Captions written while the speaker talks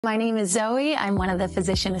My name is Zoe. I'm one of the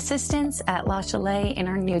physician assistants at Chelé in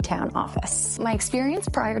our Newtown office. My experience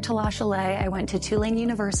prior to Chelé, I went to Tulane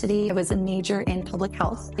University. I was a major in public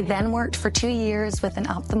health. I then worked for 2 years with an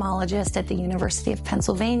ophthalmologist at the University of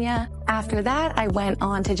Pennsylvania. After that, I went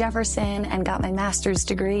on to Jefferson and got my master's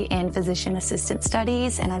degree in physician assistant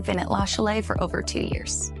studies, and I've been at Chelé for over 2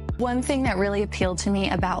 years. One thing that really appealed to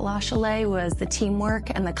me about Chelé was the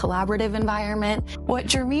teamwork and the collaborative environment. What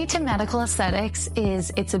drew me to medical aesthetics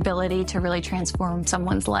is its ability to really transform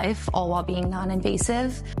someone's life, all while being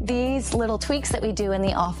non-invasive. These little tweaks that we do in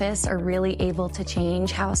the office are really able to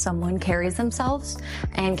change how someone carries themselves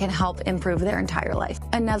and can help improve their entire life.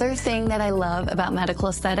 Another thing that I love about medical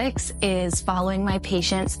aesthetics is following my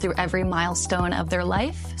patients through every milestone of their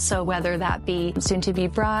life. So whether that be soon-to-be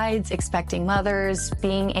brides, expecting mothers,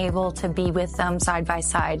 being able to be with them side by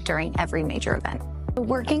side during every major event.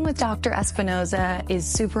 Working with Dr. Espinoza is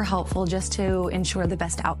super helpful just to ensure the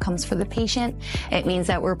best outcomes for the patient. It means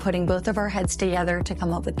that we're putting both of our heads together to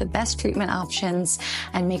come up with the best treatment options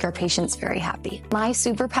and make our patients very happy. My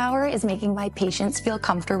superpower is making my patients feel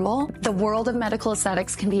comfortable. The world of medical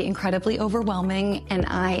aesthetics can be incredibly overwhelming, and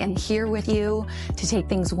I am here with you to take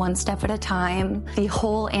things one step at a time. The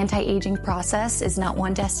whole anti-aging process is not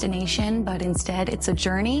one destination, but instead it's a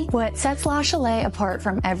journey. What sets Chelé apart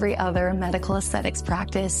from every other medical aesthetics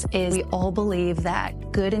practice is we all believe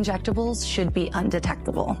that good injectables should be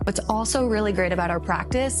undetectable. What's also really great about our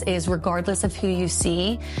practice is regardless of who you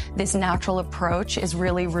see, this natural approach is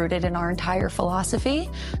really rooted in our entire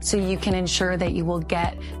philosophy, so you can ensure that you will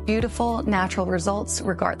get beautiful, natural results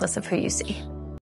regardless of who you see.